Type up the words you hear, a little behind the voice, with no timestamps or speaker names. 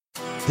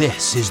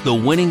This is the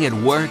Winning at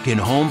Work and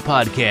Home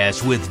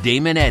podcast with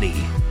Damon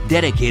Eddy,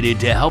 dedicated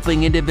to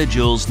helping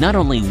individuals not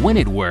only win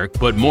at work,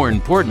 but more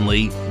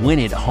importantly, win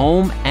at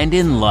home and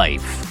in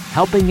life,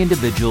 helping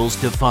individuals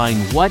define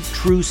what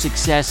true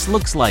success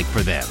looks like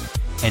for them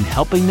and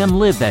helping them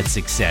live that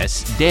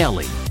success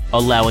daily,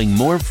 allowing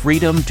more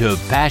freedom to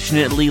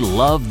passionately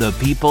love the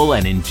people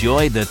and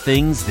enjoy the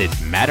things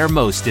that matter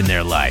most in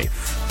their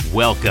life.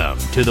 Welcome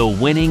to the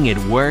Winning at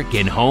Work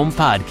and Home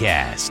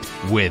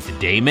podcast with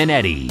Damon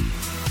Eddy.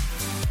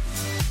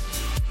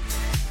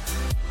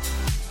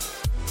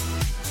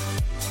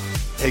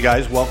 Hey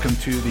guys, welcome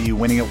to the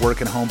Winning at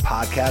Work and Home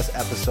podcast,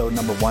 episode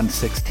number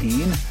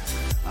 116.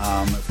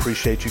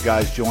 Appreciate you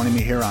guys joining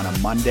me here on a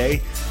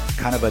Monday.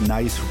 Kind of a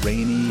nice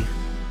rainy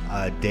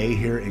day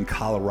here in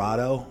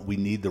Colorado. We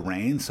need the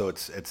rain, so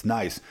it's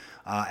nice.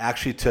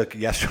 Actually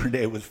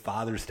yesterday was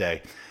Father's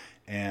Day,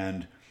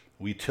 and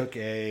we took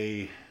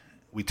a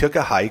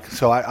hike.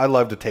 So I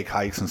love to take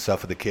hikes and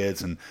stuff with the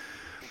kids, and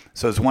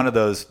so it's one of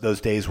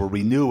those days where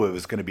we knew it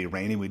was going to be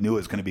rainy. We knew it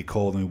was going to be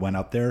cold, and we went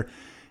up there.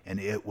 And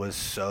it was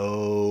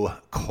so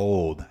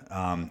cold.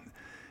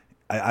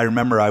 I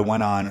remember I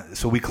went on,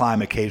 so we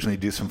climb occasionally,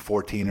 do some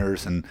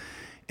 14ers, and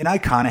I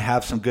kind of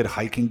have some good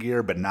hiking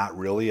gear, but not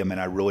really. I mean,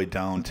 I really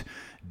don't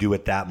do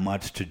it that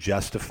much to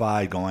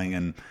justify going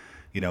and,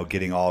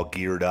 getting all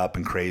geared up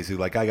and crazy.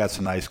 Like I got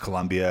some nice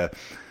Columbia,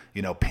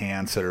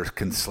 pants that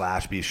can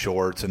 /be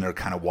shorts, and they're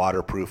kind of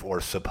waterproof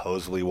or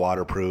supposedly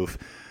waterproof.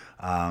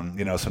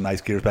 Some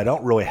nice gears, but I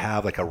don't really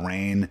have like a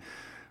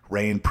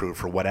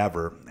rainproof or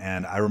whatever.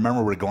 And I remember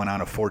we were going on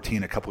a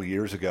 14 a couple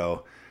years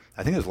ago.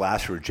 I think it was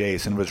last year with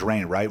Jace, and it was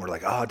rain, right? We're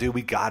like, oh, dude,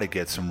 we got to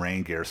get some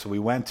rain gear. So we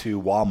went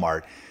to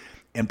Walmart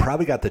and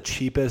probably got the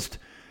cheapest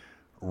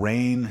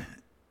rain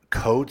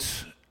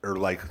coats or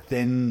like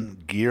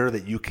thin gear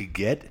that you could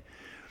get.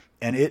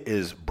 And it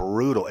is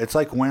brutal. It's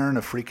like wearing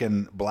a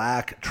freaking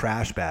black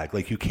trash bag.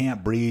 Like you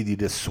can't breathe. You're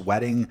just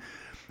sweating.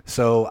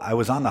 So I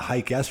was on the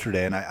hike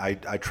yesterday, and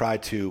I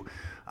tried to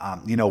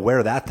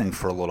wear that thing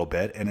for a little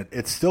bit, and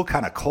it's still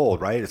kind of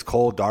cold, right? It's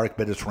cold, dark,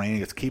 but it's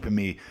raining. It's keeping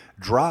me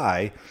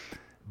dry,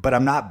 but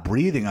I'm not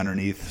breathing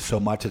underneath so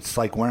much. It's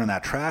like wearing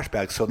that trash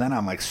bag. So then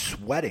I'm like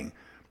sweating.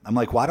 I'm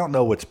like, well, I don't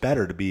know what's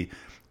better, to be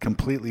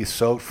completely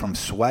soaked from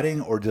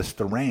sweating or just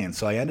the rain.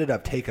 So I ended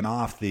up taking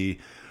off the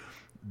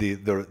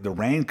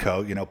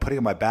raincoat, putting it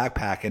in my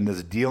backpack and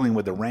just dealing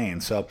with the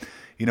rain. So,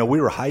 we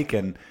were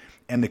hiking,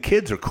 and the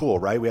kids are cool,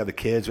 right? We have the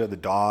kids, we have the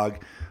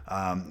dog.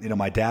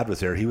 My dad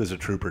was there. He was a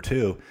trooper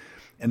too.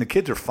 And the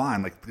kids are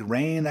fine. Like the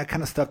rain, that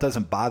kind of stuff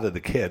doesn't bother the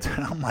kids.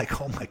 And I'm like,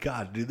 oh my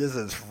God, dude, this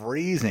is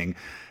freezing.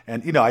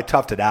 And, I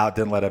toughed it out,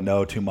 didn't let them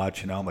know too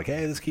much. I'm like,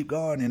 hey, let's keep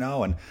going,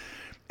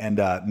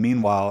 And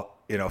meanwhile,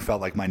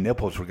 felt like my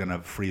nipples were going to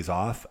freeze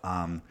off,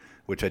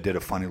 which I did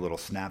a funny little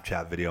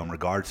Snapchat video in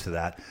regards to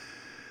that.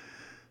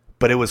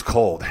 But it was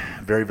cold,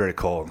 very, very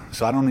cold.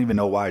 So I don't even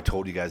know why I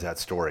told you guys that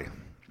story.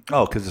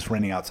 Oh, because it's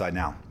raining outside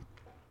now.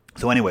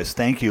 So anyways,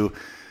 thank you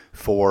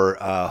for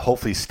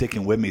hopefully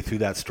sticking with me through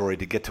that story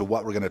to get to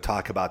what we're going to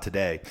talk about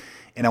today.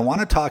 And I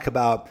want to talk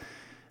about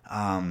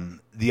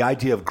the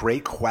idea of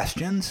great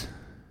questions.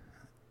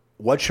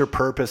 What's your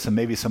purpose, and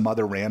maybe some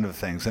other random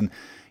things. And,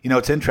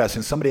 it's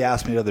interesting. Somebody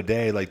asked me the other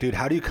day, like, dude,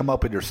 how do you come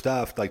up with your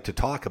stuff, like, to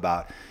talk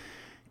about?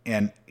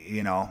 And,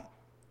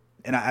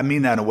 and I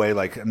mean that in a way,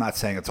 like, I'm not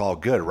saying it's all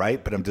good,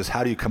 right? But I'm just,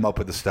 how do you come up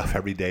with the stuff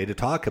every day to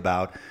talk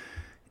about?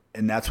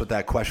 And that's what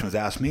that question was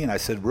asked me. And I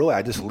said, really,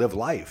 I just live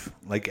life.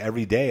 Like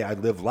every day I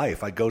live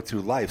life. I go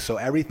through life. So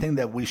everything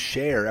that we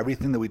share,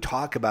 everything that we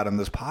talk about on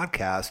this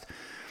podcast,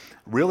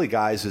 really,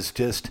 guys, is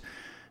just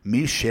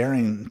me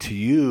sharing to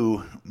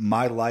you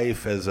my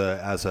life as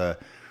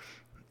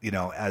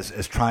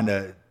trying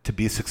to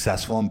be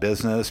successful in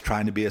business,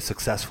 trying to be a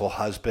successful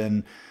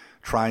husband,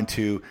 trying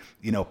to,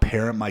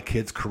 parent my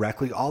kids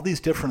correctly, all these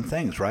different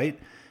things, right?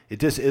 It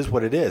just is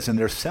what it is, and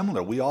they're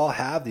similar. We all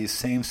have these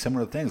same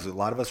similar things. A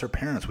lot of us are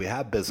parents. We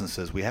have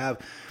businesses. We have,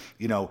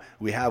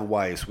 we have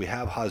wives. We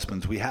have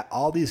husbands. We have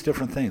all these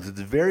different things. It's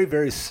very,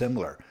 very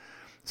similar.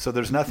 So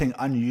there's nothing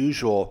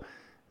unusual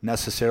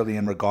necessarily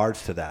in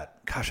regards to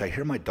that. Gosh, I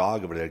hear my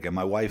dog over there again.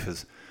 My wife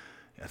is,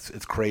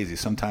 it's crazy.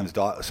 Sometimes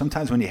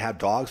when you have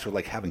dogs, they're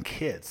like having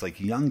kids,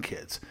 like young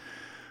kids.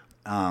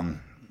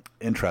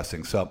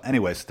 Interesting. So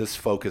anyways, this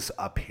focus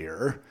up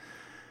here.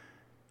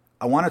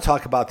 I want to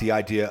talk about the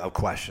idea of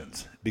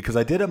questions, because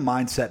I did a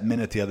mindset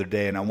minute the other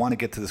day, and I want to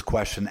get to this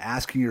question,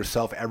 asking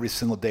yourself every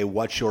single day,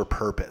 what's your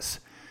purpose?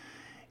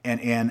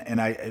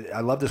 And I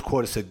love this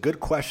quote. It said, good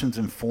questions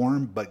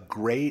inform, but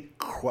great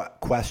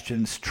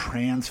questions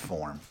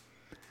transform.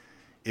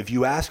 If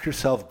you ask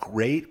yourself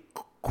great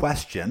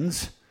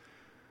questions,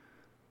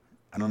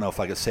 I don't know if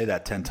I could say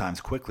that 10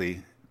 times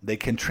quickly, they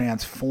can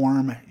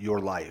transform your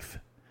life.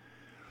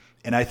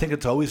 And I think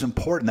it's always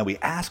important that we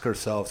ask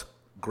ourselves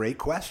great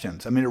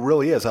questions. I mean, it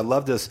really is. I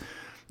love this.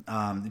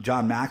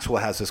 John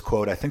Maxwell has this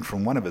quote, I think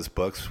from one of his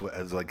books,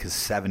 like his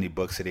 70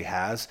 books that he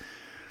has.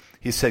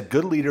 He said,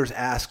 good leaders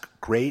ask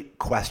great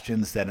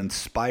questions that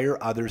inspire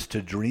others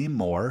to dream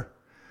more,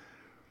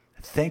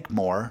 think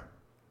more,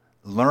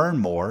 learn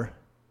more,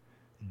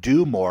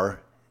 do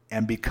more,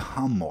 and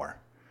become more.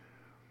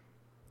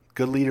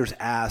 Good leaders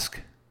ask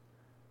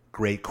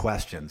great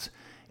questions.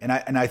 And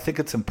I think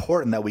it's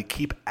important that we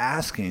keep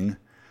asking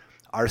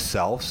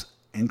ourselves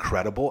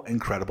incredible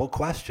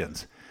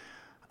questions.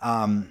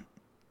 I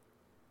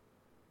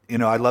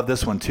love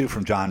this one too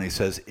from John. He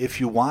says,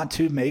 if you want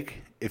to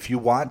make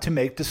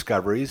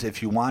discoveries,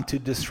 if you want to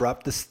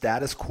disrupt the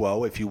status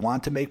quo, if you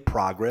want to make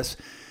progress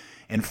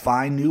and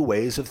find new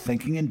ways of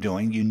thinking and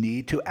doing, you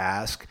need to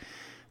ask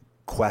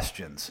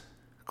questions.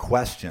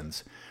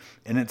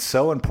 And it's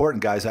so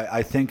important, guys.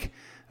 I think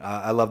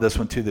I love this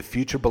one too. The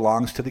future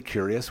belongs to the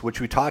curious, which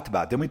we talked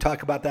about. Didn't we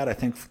talk about that, I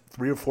think,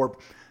 3 or 4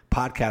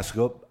 podcasts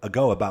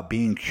ago about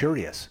being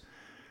curious?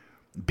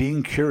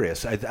 Being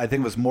curious. I think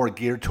it was more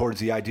geared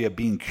towards the idea of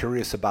being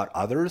curious about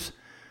others.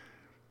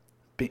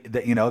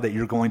 That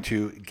you're going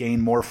to gain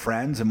more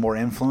friends and more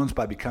influence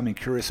by becoming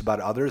curious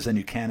about others than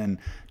you can in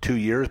 2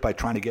 years by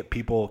trying to get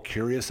people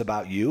curious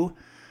about you.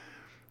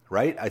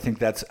 Right? I think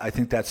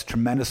that's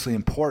tremendously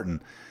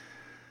important.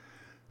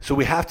 So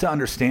we have to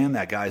understand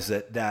that, guys,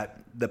 that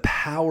the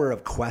power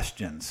of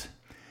questions.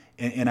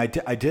 And I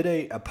did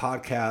a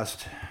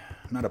podcast,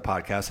 not a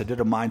podcast, I did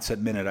a Mindset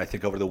Minute, I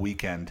think, over the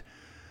weekend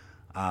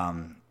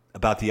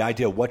about the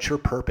idea of what's your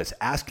purpose?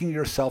 Asking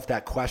yourself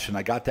that question.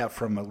 I got that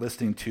from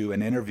listening to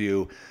an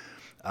interview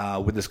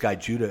with this guy,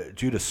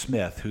 Judah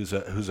Smith, who's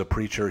a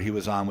preacher. He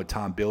was on with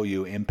Tom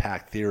Bilyeu,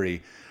 Impact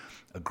Theory,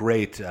 a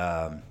great,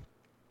 I'm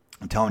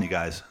telling you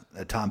guys,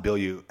 Tom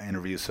Bilyeu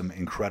interviews some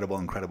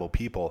incredible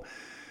people.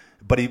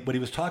 But he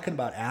was talking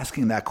about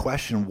asking that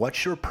question,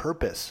 what's your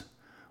purpose?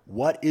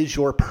 What is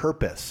your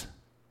purpose?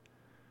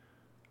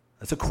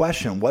 That's a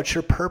question. What's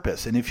your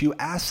purpose? And if you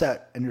ask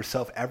that in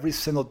yourself every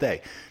single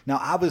day. Now,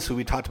 obviously,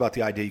 we talked about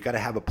the idea. You got to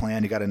have a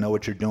plan. You got to know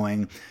what you're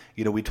doing.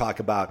 We talk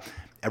about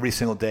every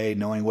single day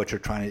knowing what you're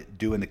trying to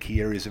do in the key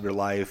areas of your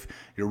life,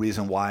 your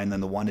reason why, and then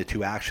the 1 to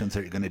 2 actions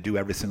that you're going to do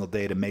every single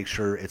day to make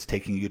sure it's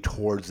taking you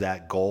towards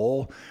that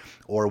goal.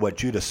 Or what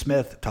Judah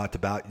Smith talked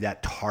about,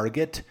 that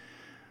target.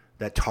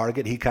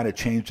 He kind of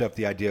changed up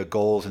the idea of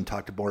goals and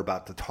talked more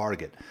about the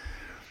target.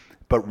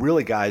 But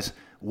really, guys,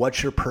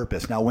 what's your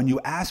purpose? Now, when you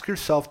ask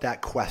yourself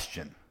that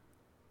question,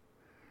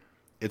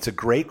 it's a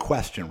great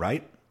question,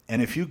 right?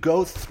 And if you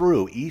go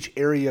through each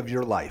area of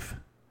your life,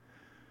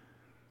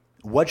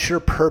 what's your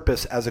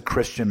purpose as a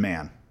Christian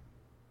man?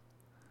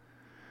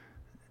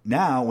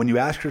 Now, when you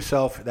ask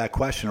yourself that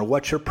question, or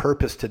what's your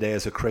purpose today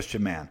as a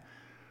Christian man?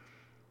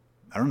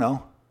 I don't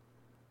know.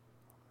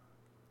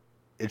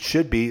 It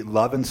should be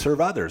love and serve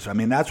others. I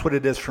mean, that's what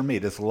it is for me.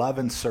 It's love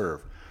and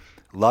serve.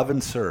 Love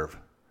and serve.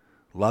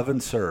 Love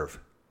and serve.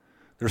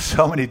 There's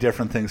so many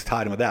different things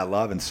tied in with that.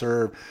 Love and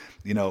serve,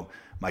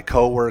 my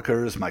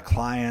coworkers, my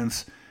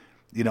clients,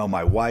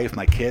 my wife,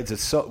 my kids.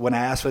 It's so, when I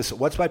ask myself,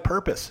 what's my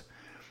purpose?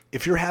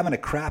 If you're having a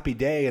crappy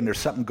day and there's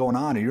something going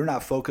on and you're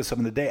not focused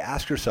on the day,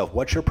 ask yourself,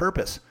 what's your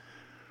purpose?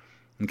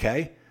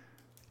 Okay?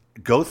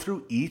 Go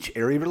through each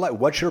area of your life.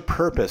 What's your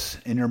purpose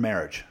in your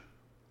marriage?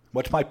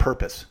 What's my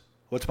purpose?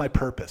 What's my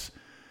purpose?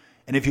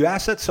 And if you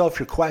ask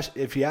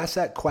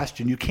that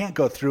question, you can't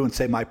go through and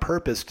say, my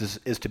purpose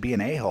is to be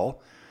an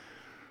a-hole.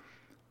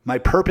 My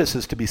purpose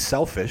is to be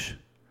selfish.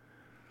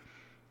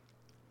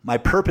 My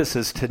purpose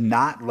is to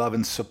not love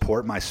and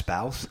support my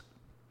spouse.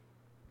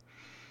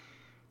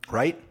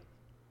 Right?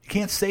 You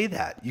can't say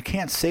that. You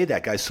can't say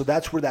that, guys. So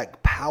that's where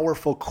that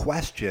powerful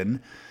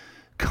question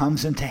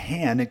comes into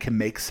hand and can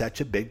make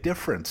such a big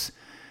difference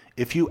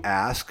if you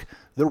ask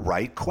the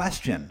right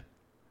question.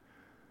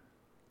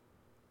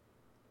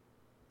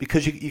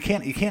 Because you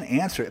can't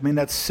answer it. I mean,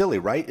 that's silly,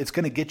 right? It's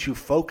going to get you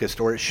focused,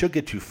 or it should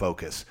get you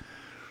focused.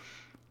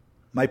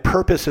 My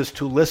purpose is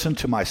to listen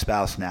to my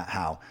spouse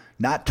now,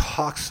 not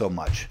talk so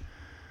much.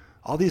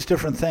 All these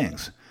different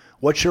things.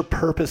 What's your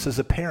purpose as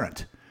a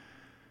parent?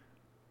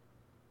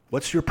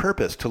 What's your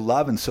purpose? To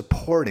love and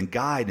support and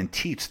guide and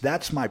teach.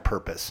 That's my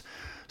purpose.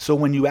 So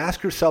when you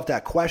ask yourself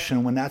that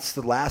question, when that's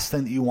the last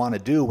thing that you want to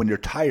do, when you're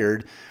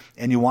tired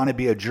and you want to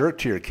be a jerk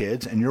to your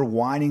kids and you're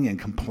whining and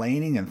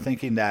complaining and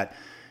thinking that,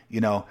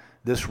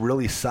 this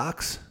really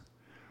sucks,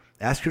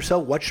 ask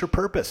yourself, what's your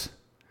purpose?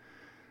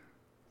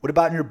 What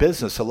about in your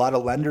business? A lot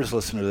of lenders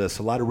listen to this.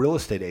 A lot of real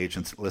estate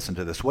agents listen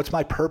to this. What's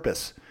my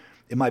purpose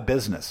in my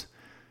business?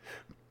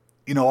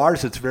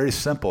 Ours, it's very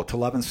simple, to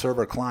love and serve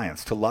our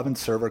clients,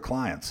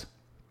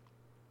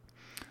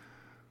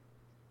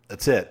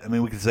 That's it. I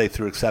mean, we could say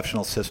through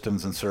exceptional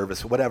systems and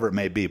service, whatever it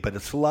may be, but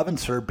it's to love and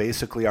serve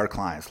basically our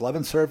clients, love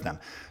and serve them.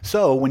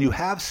 So when you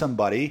have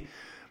somebody,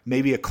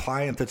 maybe a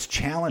client that's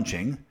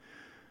challenging,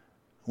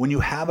 when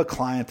you have a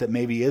client that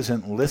maybe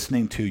isn't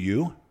listening to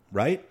you,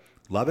 right?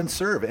 Love and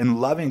serve.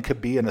 And loving could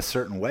be in a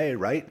certain way,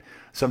 right?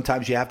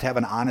 Sometimes you have to have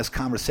an honest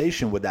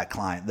conversation with that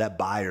client, that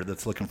buyer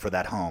that's looking for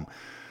that home,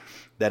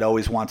 that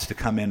always wants to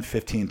come in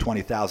 $15,000,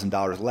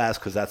 $20,000 less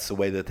because that's the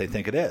way that they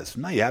think it is.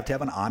 No, you have to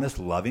have an honest,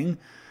 loving,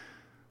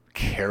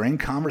 caring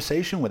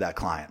conversation with that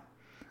client,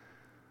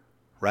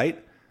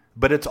 right?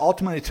 But it's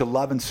ultimately to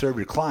love and serve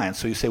your clients.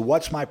 So you say,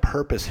 what's my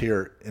purpose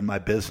here in my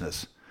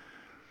business?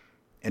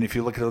 And if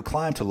you look at the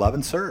client, to love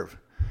and serve.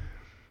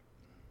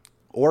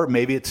 Or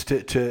maybe it's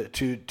to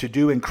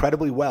do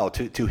incredibly well,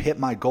 to hit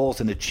my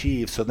goals and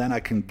achieve, so then I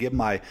can give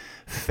my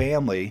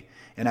family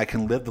and I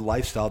can live the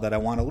lifestyle that I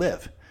want to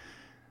live.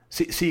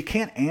 See, you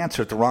can't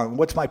answer it the wrong.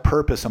 What's my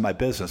purpose in my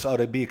business? Oh,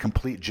 to be a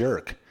complete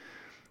jerk,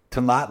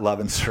 to not love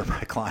and serve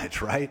my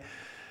clients, right?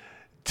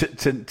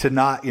 To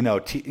not,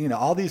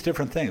 all these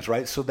different things,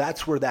 right? So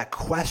that's where that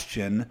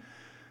question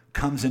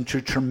comes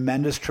into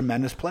tremendous,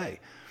 tremendous play.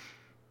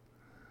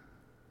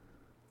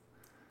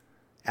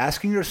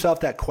 Asking yourself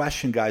that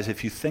question, guys,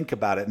 if you think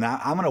about it,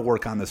 now I'm going to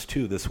work on this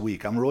too this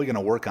week. I'm really going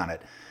to work on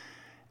it.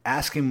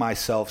 Asking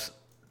myself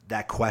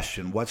that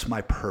question, what's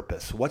my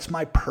purpose? What's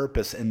my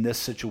purpose in this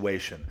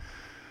situation?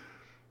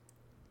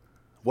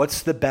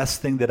 What's the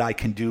best thing that I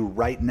can do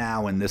right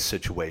now in this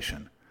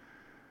situation?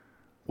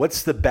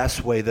 What's the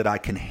best way that I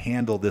can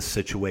handle this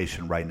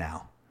situation right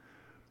now?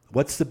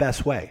 What's the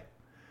best way?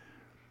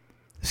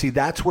 See,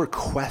 that's where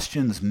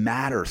questions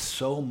matter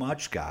so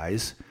much,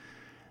 guys.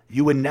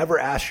 You would never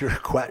ask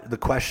the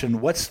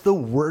question, what's the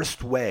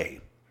worst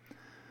way?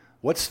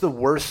 What's the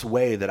worst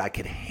way that I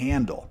could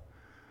handle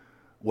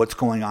what's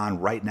going on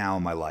right now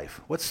in my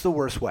life? What's the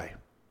worst way?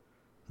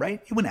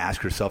 Right? You wouldn't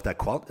ask yourself that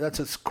question. That's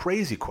a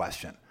crazy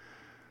question.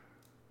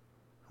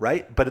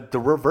 Right? But at the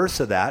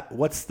reverse of that,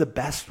 what's the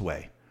best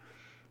way?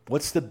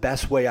 What's the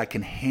best way I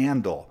can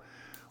handle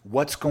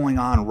what's going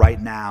on right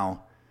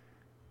now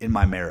in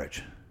my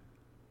marriage?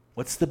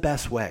 What's the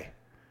best way?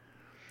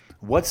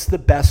 What's the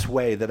best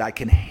way that I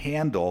can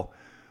handle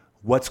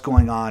what's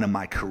going on in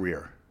my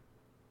career?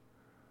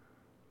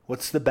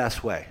 What's the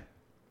best way?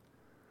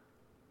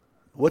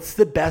 What's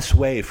the best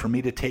way for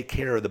me to take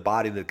care of the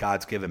body that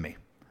God's given me?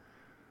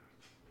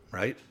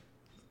 Right?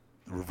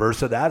 The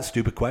reverse of that,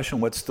 stupid question,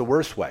 what's the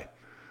worst way?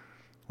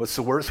 What's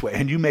the worst way?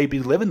 And you may be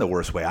living the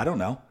worst way. I don't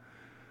know.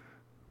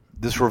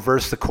 Just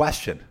reverse the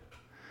question.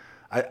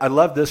 I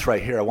love this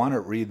right here. I want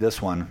to read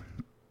this one.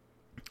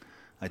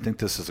 I think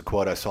this is a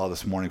quote I saw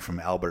this morning from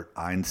Albert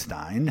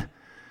Einstein,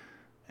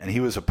 and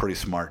he was a pretty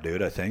smart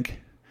dude, I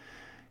think.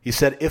 He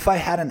said, if I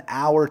had an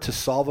hour to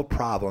solve a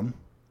problem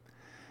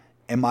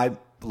and my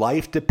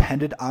life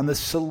depended on the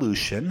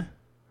solution,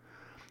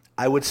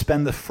 I would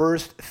spend the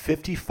first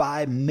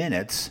 55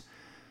 minutes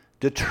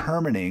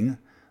determining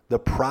the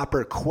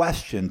proper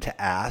question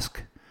to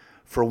ask.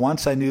 For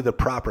once I knew the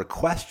proper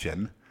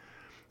question,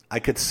 I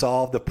could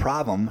solve the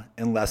problem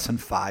in less than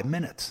 5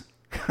 minutes.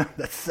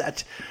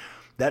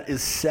 That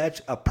is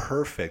such a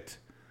perfect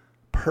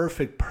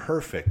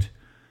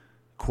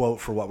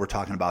quote for what we're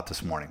talking about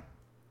this morning.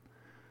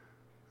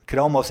 Could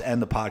almost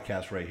end the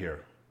podcast right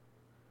here.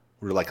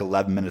 We're like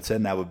 11 minutes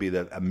in. That would be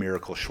a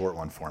miracle short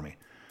one for me.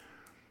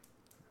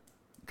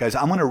 Guys,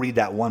 I'm going to read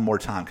that one more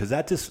time because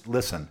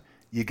listen,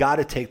 you got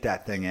to take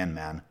that thing in,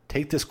 man.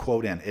 Take this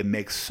quote in. It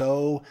makes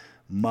so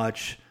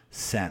much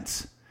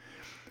sense.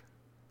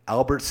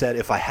 Albert said,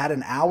 if I had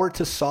an hour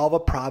to solve a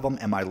problem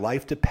and my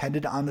life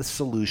depended on the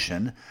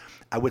solution,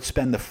 I would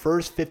spend the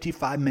first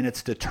 55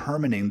 minutes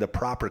determining the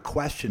proper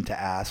question to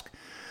ask.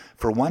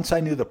 For once I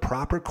knew the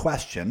proper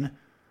question,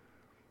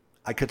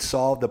 I could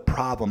solve the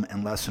problem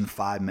in less than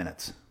 5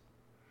 minutes.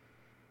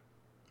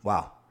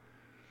 Wow.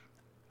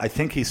 I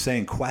think he's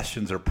saying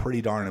questions are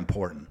pretty darn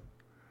important.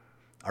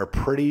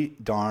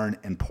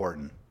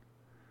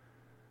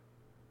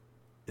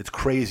 It's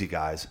crazy,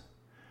 guys.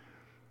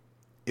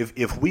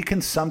 If we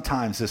can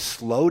sometimes just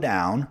slow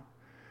down,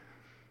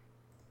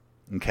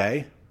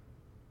 okay?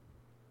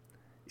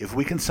 If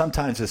we can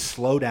sometimes just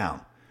slow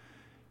down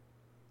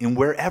in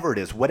wherever it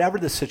is, whatever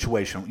the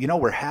situation,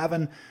 we're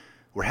having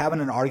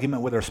an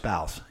argument with our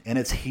spouse and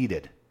it's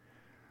heated.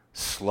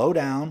 Slow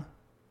down.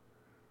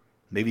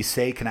 Maybe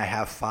say, can I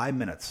have 5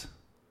 minutes?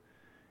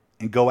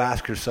 And go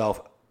ask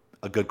yourself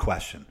a good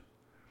question.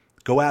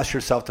 Go ask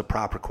yourself the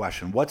proper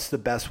question. What's the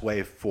best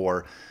way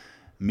for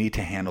me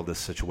to handle this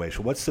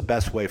situation? What's the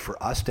best way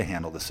for us to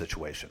handle the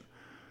situation?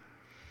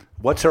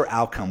 What's our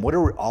outcome? What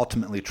are we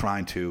ultimately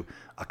trying to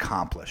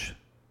accomplish?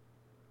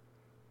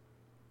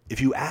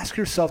 If you ask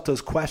yourself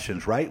those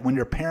questions, right, when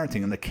you're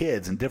parenting and the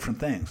kids and different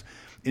things,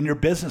 in your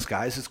business,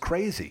 guys, it's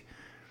crazy.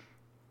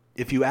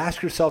 If you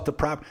ask yourself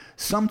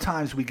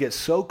sometimes we get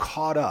so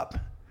caught up.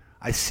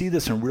 I see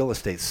this in real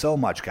estate so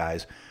much,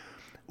 guys.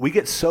 We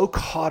get so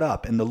caught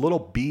up in the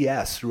little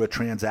BS through a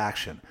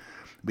transaction.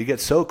 We get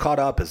so caught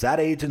up as that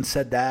agent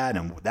said that,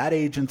 and that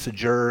agent's a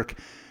jerk,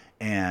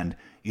 and,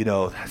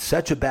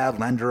 such a bad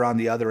lender on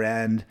the other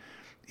end.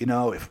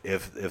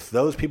 If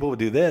those people would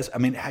do this,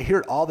 I hear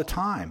it all the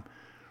time.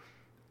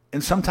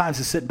 And sometimes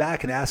I sit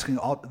back and asking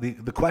all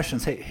the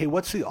questions, hey,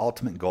 what's the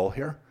ultimate goal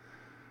here?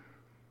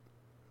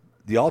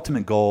 The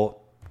ultimate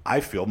goal,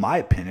 I feel, my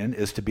opinion,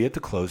 is to be at the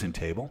closing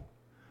table,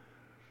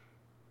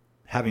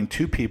 having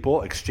two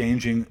people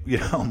exchanging,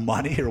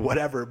 money or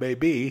whatever it may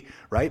be,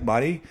 right?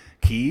 Money,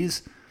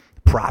 keys,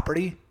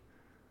 property,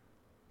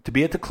 to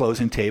be at the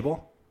closing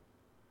table,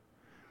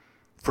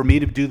 for me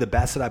to do the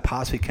best that I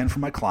possibly can for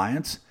my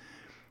clients.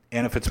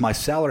 And if it's my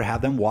seller,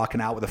 have them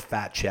walking out with a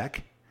fat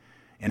check,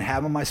 and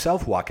having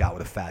myself walk out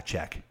with a fat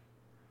check.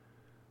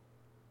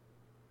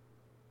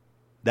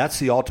 That's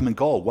the ultimate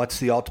goal. What's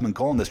the ultimate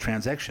goal in this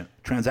transaction,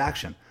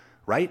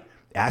 right?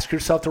 Ask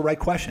yourself the right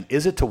question.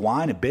 Is it to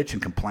whine and bitch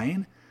and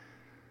complain?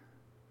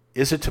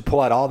 Is it to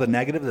pull out all the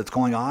negative that's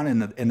going on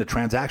in the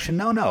transaction?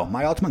 No.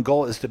 My ultimate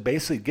goal is to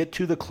basically get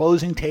to the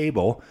closing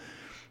table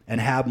and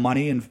have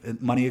money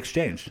and money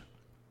exchanged.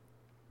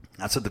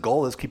 That's what the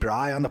goal is. Keep your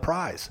eye on the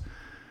prize.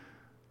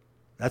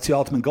 That's the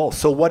ultimate goal.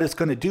 So what it's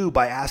going to do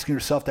by asking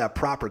yourself that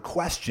proper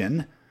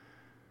question,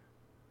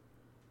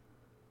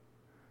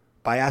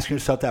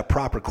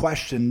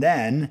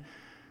 then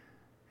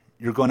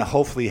you're going to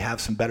hopefully have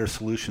some better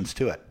solutions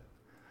to it.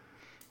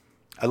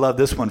 I love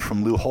this one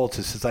from Lou Holtz.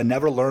 It says, I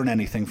never learn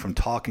anything from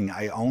talking.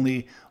 I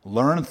only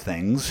learn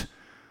things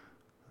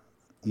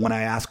when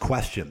I ask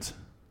questions.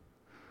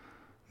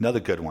 Another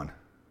good one.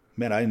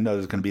 Man, I didn't know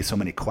there's going to be so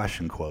many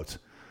question quotes.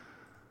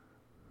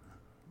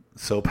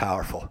 So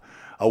powerful.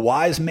 A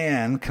wise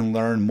man can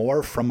learn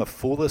more from a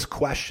foolish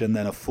question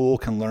than a fool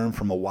can learn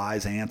from a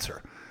wise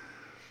answer.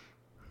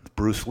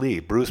 Bruce Lee.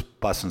 Bruce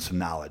busting some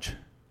knowledge.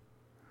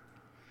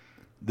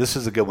 This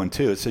is a good one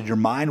too. It said, your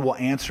mind will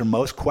answer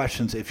most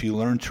questions if you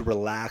learn to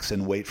relax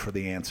and wait for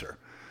the answer.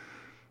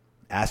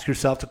 Ask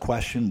yourself the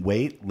question,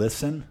 wait,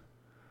 listen,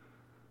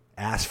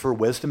 ask for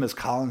wisdom, as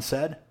Colin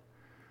said.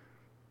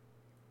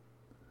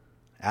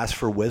 Ask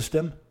for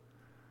wisdom.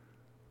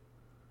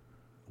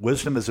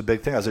 Wisdom is a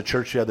big thing. I was at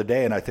church the other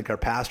day, and I think our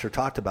pastor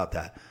talked about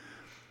that.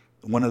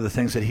 One of the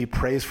things that he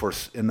prays for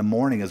in the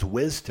morning is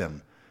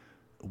wisdom.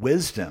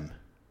 Wisdom.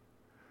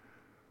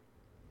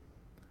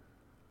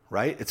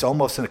 Right? It's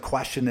almost a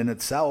question in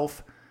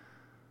itself.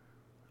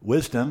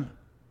 Wisdom.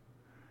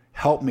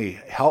 Help me,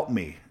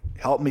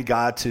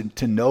 God,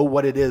 to know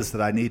what it is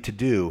that I need to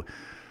do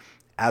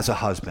as a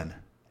husband,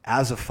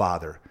 as a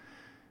father,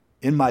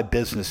 in my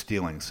business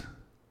dealings.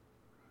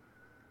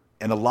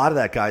 And a lot of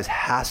that, guys,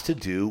 has to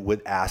do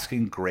with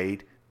asking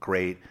great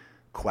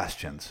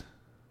questions.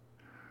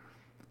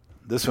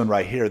 This one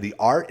right here, the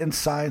art and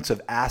science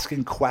of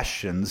asking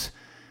questions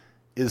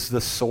is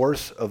the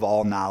source of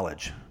all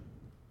knowledge.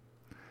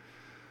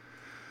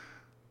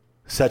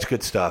 Such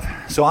good stuff.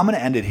 So I'm going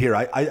to end it here.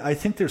 I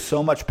think there's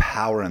so much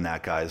power in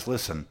that, guys.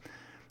 Listen,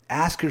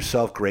 ask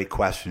yourself great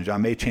questions. I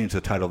may change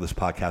the title of this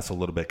podcast a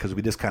little bit because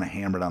we just kind of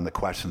hammered on the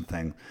question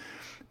thing.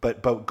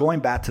 But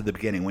going back to the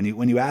beginning,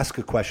 when you ask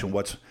a question,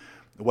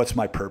 what's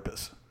my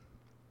purpose?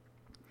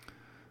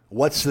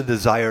 What's the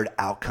desired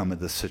outcome of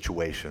this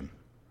situation?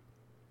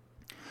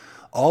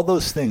 All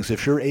those things,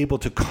 if you're able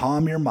to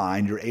calm your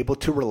mind, you're able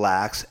to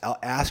relax,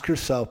 ask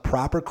yourself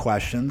proper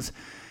questions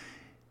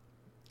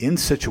in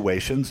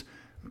situations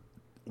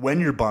when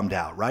you're bummed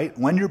out, right?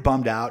 When you're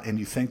bummed out and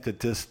you think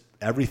that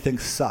everything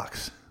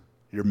sucks.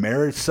 Your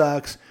marriage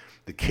sucks,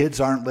 the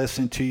kids aren't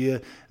listening to you,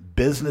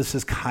 business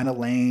is kind of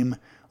lame,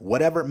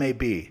 whatever it may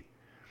be.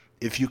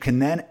 If you can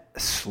then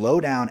slow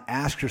down,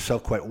 ask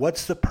yourself,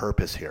 what's the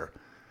purpose here?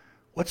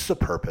 What's the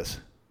purpose?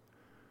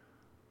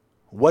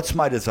 What's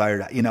my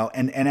desired,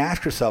 and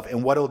ask yourself,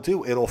 and what it'll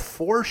do, it'll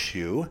force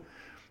you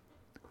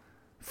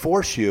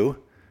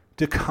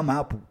to come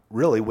up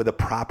really with a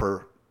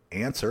proper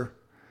answer,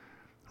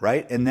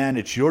 right? And then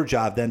it's your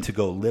job then to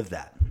go live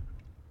that,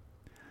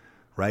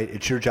 right?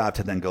 It's your job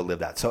to then go live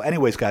that. So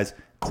anyways, guys,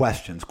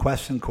 questions.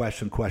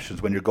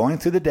 When you're going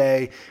through the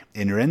day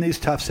and you're in these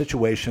tough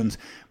situations,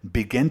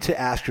 begin to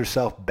ask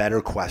yourself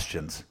better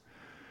questions.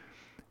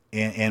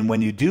 And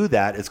when you do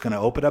that, it's going to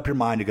open up your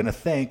mind. You're going to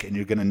think, and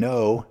you're going to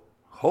know,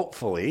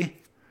 hopefully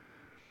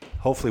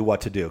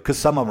what to do. Because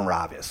some of them are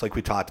obvious, like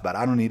we talked about.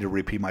 I don't need to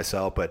repeat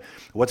myself, but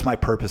what's my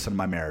purpose in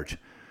my marriage?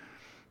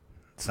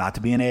 It's not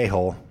to be an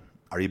a-hole.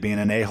 Are you being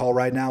an a-hole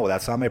right now? Well,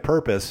 that's not my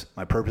purpose.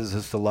 My purpose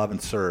is to love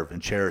and serve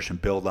and cherish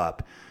and build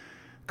up.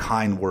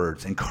 Kind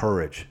words,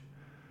 encourage,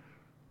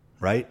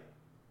 right?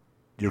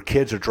 Your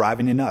kids are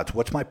driving you nuts.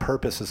 What's my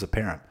purpose as a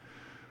parent?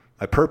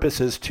 My purpose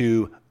is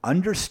to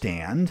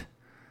understand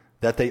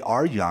that they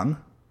are young,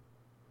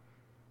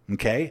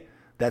 okay?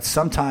 That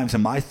sometimes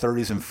in my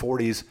 30s and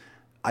 40s,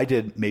 I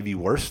did maybe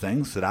worse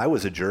things, that I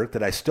was a jerk,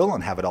 that I still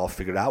don't have it all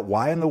figured out.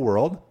 Why in the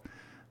world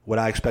would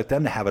I expect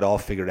them to have it all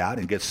figured out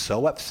and get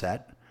so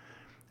upset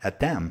at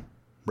them,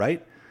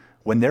 right?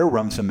 When their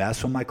room's a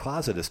mess, when my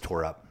closet is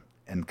tore up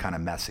and kind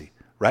of messy,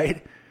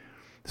 right?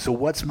 So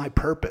what's my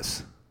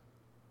purpose?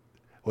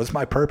 What's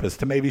my purpose?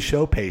 To maybe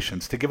show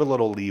patience, to give a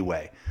little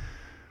leeway.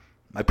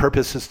 My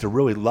purpose is to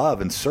really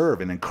love and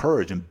serve and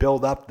encourage and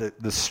build up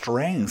the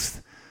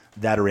strengths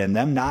that are in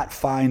them, not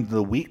find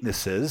the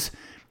weaknesses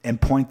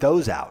and point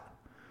those out,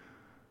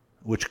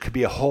 which could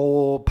be a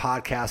whole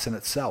podcast in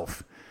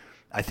itself.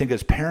 I think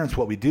as parents,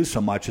 what we do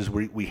so much is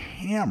we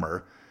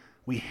hammer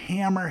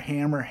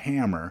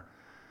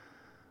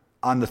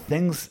on the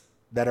things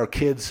that our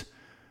kids,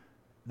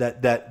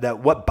 that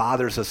what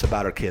bothers us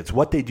about our kids,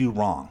 what they do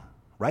wrong,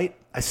 right?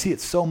 I see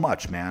it so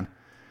much, man.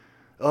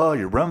 Oh,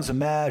 your room's a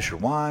mess, your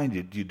wine,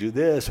 you do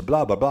this,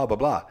 blah, blah, blah, blah,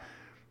 blah.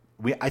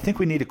 I think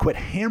we need to quit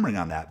hammering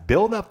on that.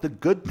 Build up the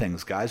good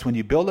things, guys. When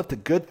you build up the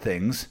good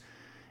things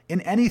in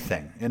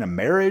anything, in a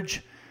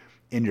marriage,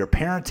 in your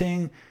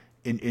parenting,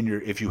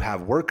 if you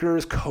have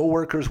workers,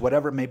 coworkers,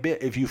 whatever it may be,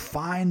 if you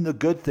find the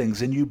good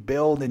things and you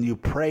build and you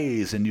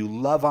praise and you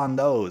love on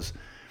those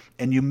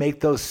and you make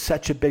those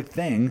such a big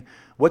thing,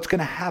 what's going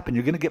to happen?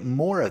 You're going to get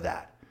more of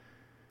that.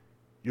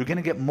 You're going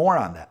to get more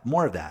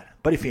of that.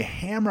 But if you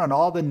hammer on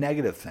all the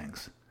negative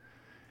things,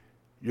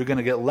 you're going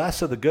to get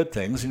less of the good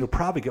things, and you'll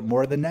probably get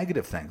more of the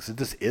negative things. It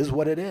just is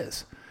what it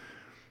is.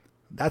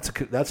 That's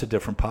a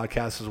different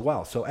podcast as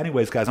well. So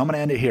anyways, guys, I'm going to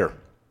end it here.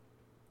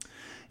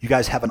 You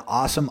guys have an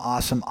awesome,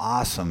 awesome,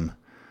 awesome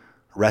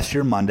rest of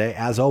your Monday.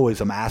 As always,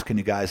 I'm asking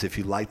you guys, if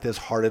you like this,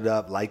 heart it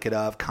up, like it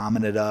up,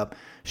 comment it up,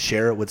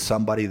 share it with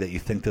somebody that you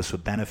think this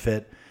would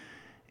benefit.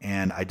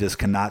 And I just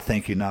cannot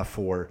thank you enough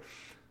for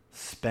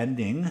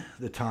spending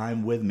the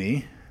time with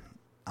me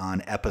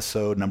on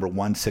episode number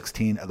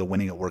 116 of the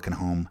Winning at Work and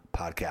Home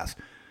podcast.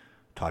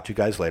 Talk to you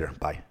guys later.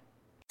 Bye.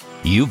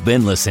 You've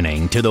been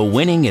listening to the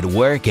Winning at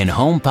Work and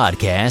Home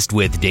podcast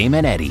with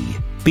Damon Eddy.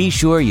 Be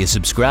sure you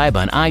subscribe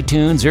on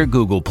iTunes or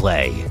Google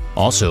Play.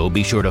 Also,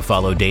 be sure to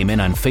follow Damon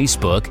on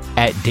Facebook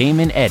at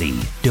Damon Eddy.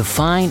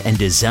 Define and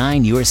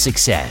design your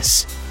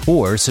success.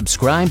 Or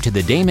subscribe to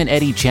the Damon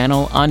Eddy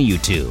channel on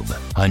YouTube.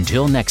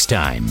 Until next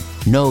time,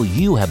 know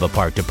you have a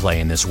part to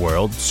play in this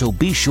world, so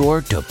be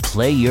sure to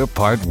play your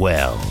part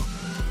well.